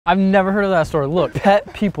I've never heard of that store. Look,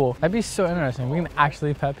 pet people. That'd be so interesting. We can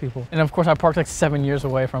actually pet people. And of course, I parked like 7 years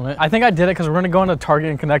away from it. I think I did it because we're gonna go into Target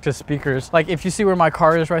and connect to speakers. Like if you see where my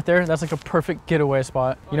car is right there, that's like a perfect getaway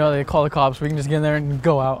spot. You know, they call the cops. We can just get in there and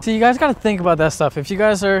go out. See, you guys gotta think about that stuff. If you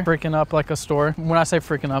guys are freaking up like a store, when I say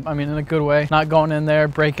freaking up, I mean in a good way, not going in there,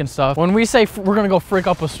 breaking stuff. When we say we're gonna go freak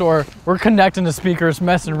up a store, we're connecting to speakers,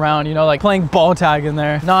 messing around, you know, like playing ball tag in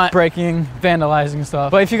there, not breaking, vandalizing stuff.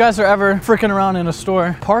 But if you guys are ever freaking around in a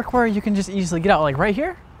store, park where you can just easily get out, like right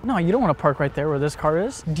here. No, you don't want to park right there where this car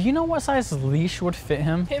is. Do you know what size leash would fit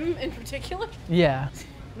him? Him in particular? Yeah.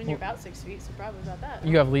 I mean, you're about 6 feet, so probably about that.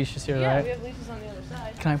 You have leashes here, right? Yeah, we have leashes on the other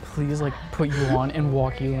side. Can I please like put you on and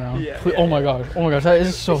walk you around? Yeah. Oh my gosh, that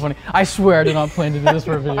is so funny. I swear I did not plan to do this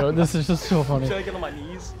for a video. This is just so funny. Should I get on my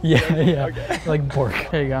knees? Yeah, yeah. Okay. Like Bork.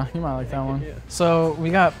 There you go. You might like that one. Yeah. So we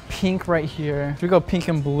got pink right here. Should we go pink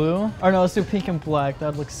and blue? Or no, let's do pink and black.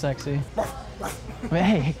 That looks sexy. Wait,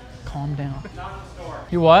 hey. Calm down. Not in the store.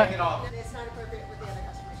 You what? Take it off. It's not appropriate with the other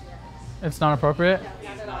customers yet. It's not appropriate?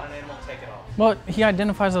 He's not an animal, take it off. Well, he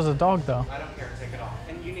identifies as a dog though. I don't care, take it off.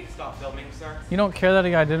 And you need to stop filming, sir. You don't care that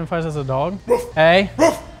he identifies as a dog? Hey,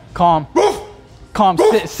 calm. Calm,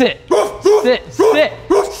 sit. Sit.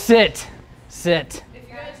 Sit. If you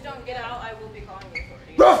guys don't get out, I will be calling the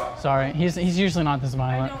authorities. Sorry, he's usually not this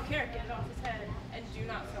violent. I don't care, get it off his head and do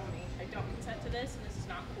not film me. I don't consent to this and this is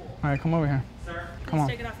not cool. All right, come over here. Sir, come on.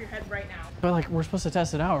 Take it off your head right now. But like, we're supposed to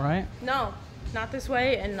test it out, right? No, not this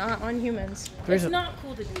way and not on humans. It's not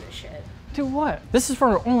cool to do this shit. Do what? This is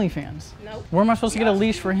for OnlyFans. Nope. Where am I supposed to get a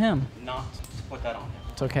leash for him? Not put that on him.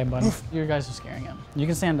 It's okay, bud. You guys are scaring him. You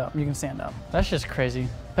can stand up. You can stand up. That's just crazy.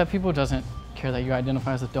 Pet people doesn't care that you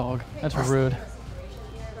identify as a dog. That's rude.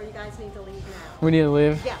 Or you guys need to leave now. We need to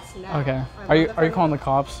leave? Yes, now. Okay. Are you calling the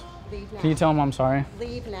cops? Leave now. Can you tell them I'm sorry?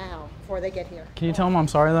 Leave now before they get here. Can you tell them I'm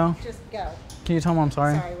sorry though? Just go. Can you tell them I'm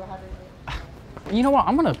sorry? Sorry, we're having. You know what?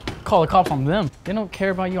 I'm gonna call the cops on them. They don't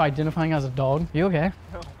care about you identifying as a dog. You okay?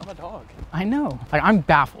 No, I'm a dog. I know. Like, I'm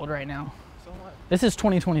baffled right now. So what? This is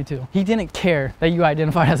 2022. He didn't care that you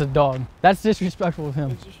identified as a dog. That's disrespectful of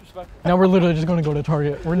him. It's disrespectful. Now we're literally just gonna go to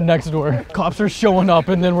Target. We're next door. Cops are showing up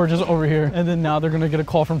and then we're just over here. And then now they're gonna get a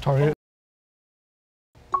call from Target.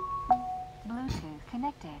 Bluetooth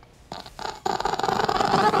connected.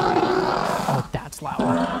 Oh, that's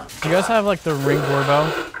loud. Do you guys have like the Ring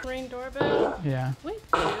doorbell? Ring doorbell? Yeah. Wait,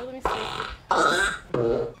 let me see.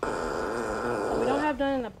 We don't have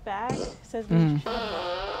none in the back. It says Are you looking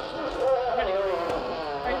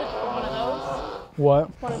for one of those? What?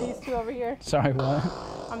 One of these two over here? Sorry, what?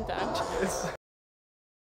 I'm done.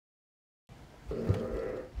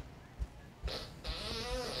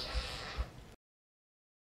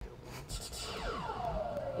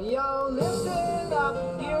 Yo, listen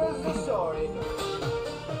up, here's the story.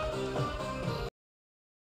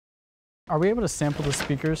 Are we able to sample the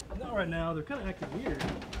speakers? Not right now, they're kind of acting weird.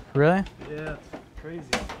 Really? Yeah, it's crazy.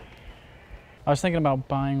 I was thinking about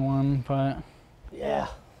buying one, but Yeah.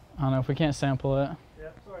 I don't know if we can't sample it. Yeah,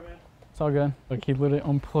 sorry, man. It's all good. Like, he literally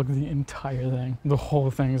unplugged the entire thing. The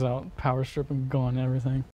whole thing's out. Power strip and gone and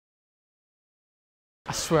everything.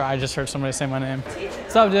 I swear I just heard somebody say my name.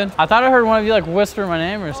 What's up, dude? I thought I heard one of you like whisper my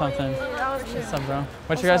name or something. What's up, bro?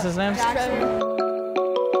 What's your guys' names? I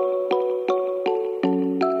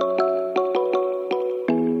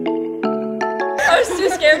was too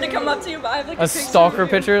scared to come up to you, but I have like a stalker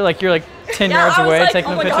picture? Like you're like 10 yards away like,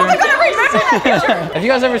 taking oh a picture? God, I gotta remember that picture. If you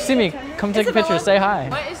guys ever see me, come take a picture, say hi.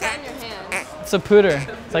 What is that in your hand? It's a pooter.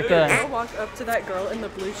 It's like the... I'll walk up to that girl in the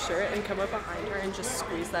blue shirt and come up behind her and just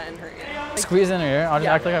squeeze that in her ear. Squeeze in her ear? I'll just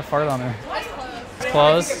act like I farted on her. It's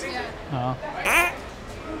closed? Oh.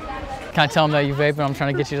 Can I tell him that you vape and I'm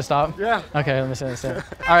trying to get you to stop? Yeah. Okay, let me say this. All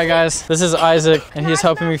right, guys, this is Isaac, and he's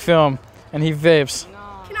helping me film, and he vapes.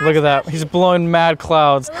 Look at that. He's blowing mad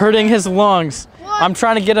clouds, hurting his lungs. I'm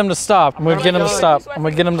trying to get him to stop. I'm gonna get him to stop. I'm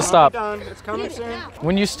gonna get him to stop. It's coming soon.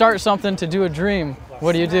 When you start something to do a dream,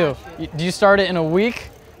 what do? Do you start it in a week,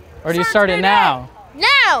 or do you start it now?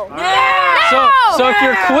 No! So if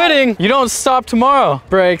you're quitting, you don't stop tomorrow.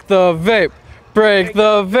 Break the vape. Break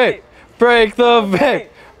the vape. Break the vape.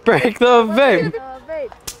 Break the vape.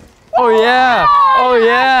 Oh yeah. Oh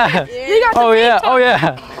yeah. Oh yeah. Oh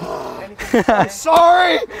yeah. I'm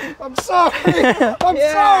sorry. I'm sorry. I'm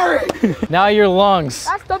sorry. Now your lungs.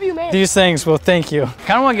 That's W, man. These things will thank you.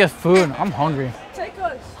 Kind of want to get food. I'm hungry. Take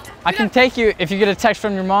us. I can take you if you get a text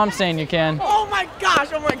from your mom saying you can. Oh my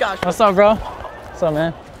gosh. Oh my gosh. What's up, bro? What's up,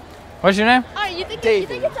 man? What's your name? Oh, you think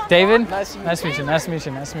David. it's on David? Nice to meet you. Nice to meet you. Nice to meet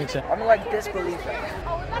you. Nice to meet you. I'm like disbelief.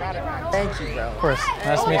 Thank you, bro. Of course.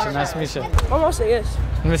 Nice to meet you. Nice to meet you. Mama, say yes.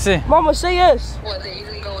 Let me see. Mama, say yes. What, that you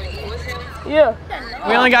can go and eat with him? Yeah.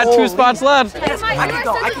 We only got 2 spots left.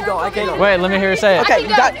 I can go. Wait, let me hear you say it. Okay,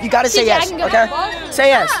 you gotta say yes, okay? Say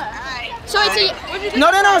yes. So it's a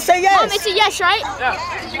No, say yes. it's a yes,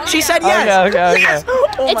 right? She said yes. Okay. Yes. Oh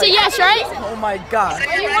It's a yes, right? Oh my God.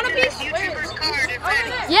 You want to be?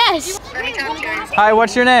 Yes. Hi,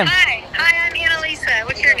 what's your name? Hi, I'm Annalisa.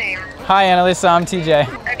 What's your name? Hi, Annalisa. I'm TJ.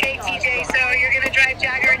 Okay, TJ, so you're going to drive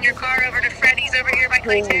Jagger in your car over to Freddy's over here by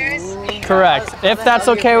Clay Terrace? Correct. If that's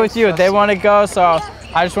okay with you, they want to go, so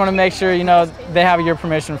I just want to make sure, you know, they have your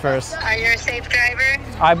permission first. Are you a safe driver?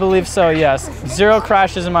 I believe so, yes. 0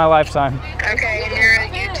 crashes in my lifetime. Okay, and you're a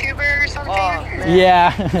YouTuber or something?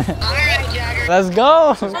 Yeah. All right, Jagger. Let's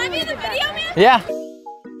go. Can I be in the video, man? Yeah.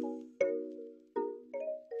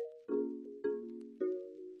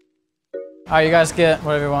 All right, you guys get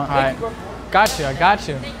whatever you want. All right. Got you. I got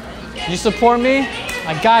you. You support me?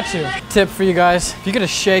 I got you. Tip for you guys. If you get a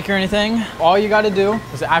shake or anything, all you got to do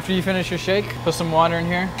is after you finish your shake, put some water in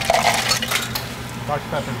here. Dr.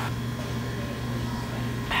 Pepper.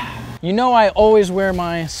 You know I always wear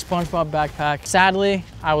my SpongeBob backpack. Sadly,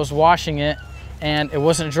 I was washing it and it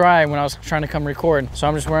wasn't dry when I was trying to come record. So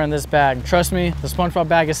I'm just wearing this bag. Trust me, the SpongeBob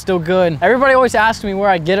bag is still good. Everybody always asks me where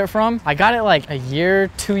I get it from. I got it like a year,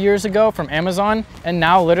 2 years ago from Amazon. And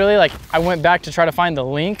now literally like I went back to try to find the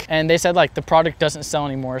link and they said like the product doesn't sell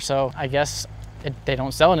anymore. So I guess they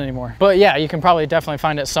don't sell it anymore. But yeah, you can probably definitely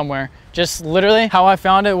find it somewhere. Just literally how I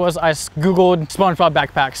found it was I Googled SpongeBob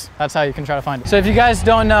backpacks. That's how you can try to find it. So if you guys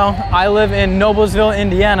don't know, I live in Noblesville,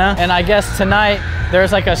 Indiana. And I guess tonight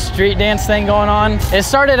there's like a street dance thing going on. It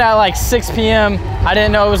started at like 6 p.m. I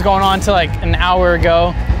didn't know it was going on till like an hour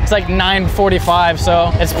ago. It's like 9:45,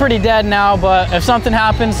 so it's pretty dead now, but if something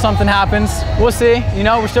happens, something happens. We'll see, you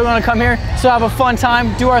know, we're still gonna come here, still have a fun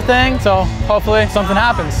time, do our thing, so hopefully something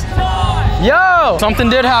happens. Yo, something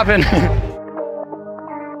did happen.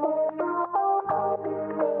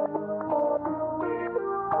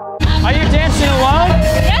 Are you dancing alone?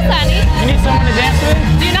 Yes, honey. You need someone to dance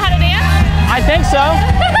with? Do you know how to dance? I think so.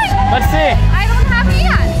 Let's see. I don't have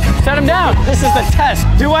hands. Set him down. This is the test.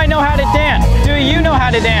 Do I know how to dance? Do you know how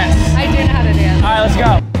to dance? I do know how to dance. All right, let's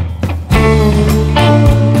go.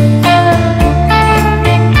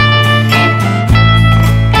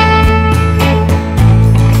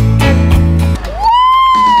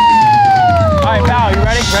 All right, Val, you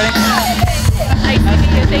ready? Ready? Nice to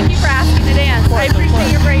meet you. Thank you for asking to dance. I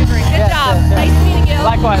appreciate your bravery. Good job. Nice meeting you.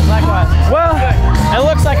 Likewise, likewise. Well, it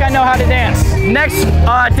looks like I know how to dance. Next,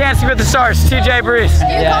 Dancing with the Stars, TJ Breese. You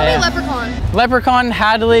can call me Leprechaun. Leprechaun,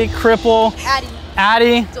 Hadley, Cripple,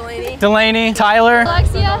 Addie, Delaney, Tyler,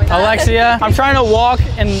 Alexia. I'm trying to walk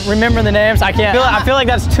and remember the names. I can't. I feel like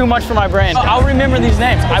that's too much for my brain. I'll remember these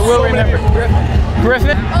names. I will remember.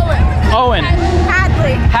 Griffin. Owen.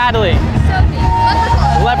 Hadley.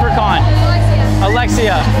 Leprechaun.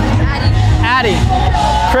 Alexia. Addie.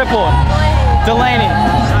 Cripple. Delaney.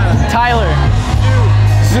 Tyler.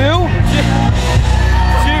 Zoo?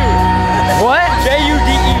 What?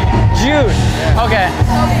 J-U-D-E. Jude. Okay.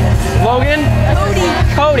 Logan?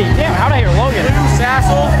 Cody. Damn, how did I hear Logan?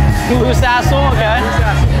 Lou Sassel, okay.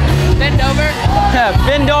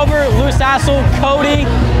 Bend over, Lou Sassel, Cody,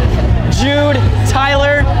 Jude,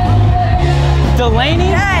 Tyler, Delaney?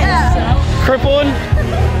 Yes. Crippled.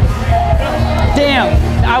 Damn,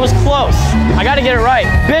 I was close. I gotta get it right.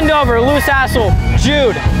 Bend over, Lou Sassel,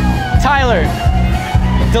 Jude, Tyler,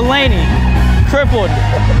 Delaney, Crippled,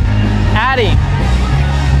 Addie.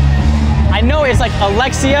 I know it's like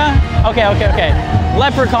Alexia. Okay.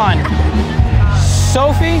 Leprechaun,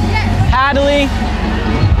 Sophie, Hadley,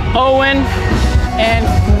 Owen, and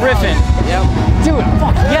Griffin. Yep. Dude,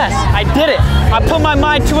 fuck yes, I did it. I put my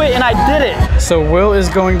mind to it and I did it. So Will is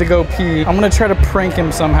going to go pee. I'm gonna try to prank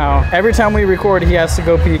him somehow. Every time we record, he has to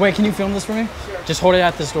go pee. Wait, can you film this for me? Sure. Just hold it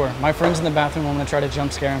at this door. My friend's in the bathroom. I'm gonna try to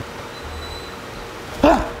jump scare him.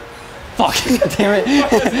 Fuck, damn it.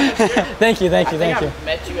 Thank you. I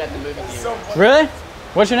met you at the movie theater. Really?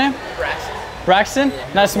 What's your name? Braxton. Braxton?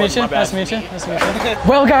 Yeah. Nice to meet you. Nice to meet you.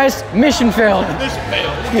 Well, guys, mission failed. Mission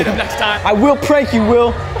failed. Get him next time. I will prank you,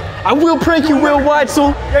 Will. I will prank you, Will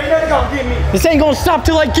Weitzel. You're never gonna get me. This ain't gonna stop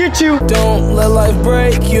till I get you. Don't let life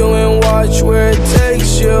break you and watch where it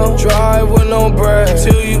takes you. Drive with no brakes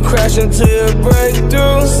till you crash into your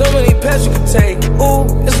breakthrough. So many paths you can take. Ooh,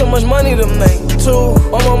 it's so much money to make too.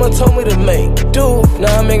 My mama told me to make do.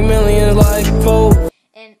 Now I make millions like Pope.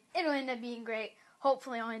 And it'll end up being great.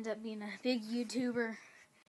 Hopefully I'll end up being a big YouTuber.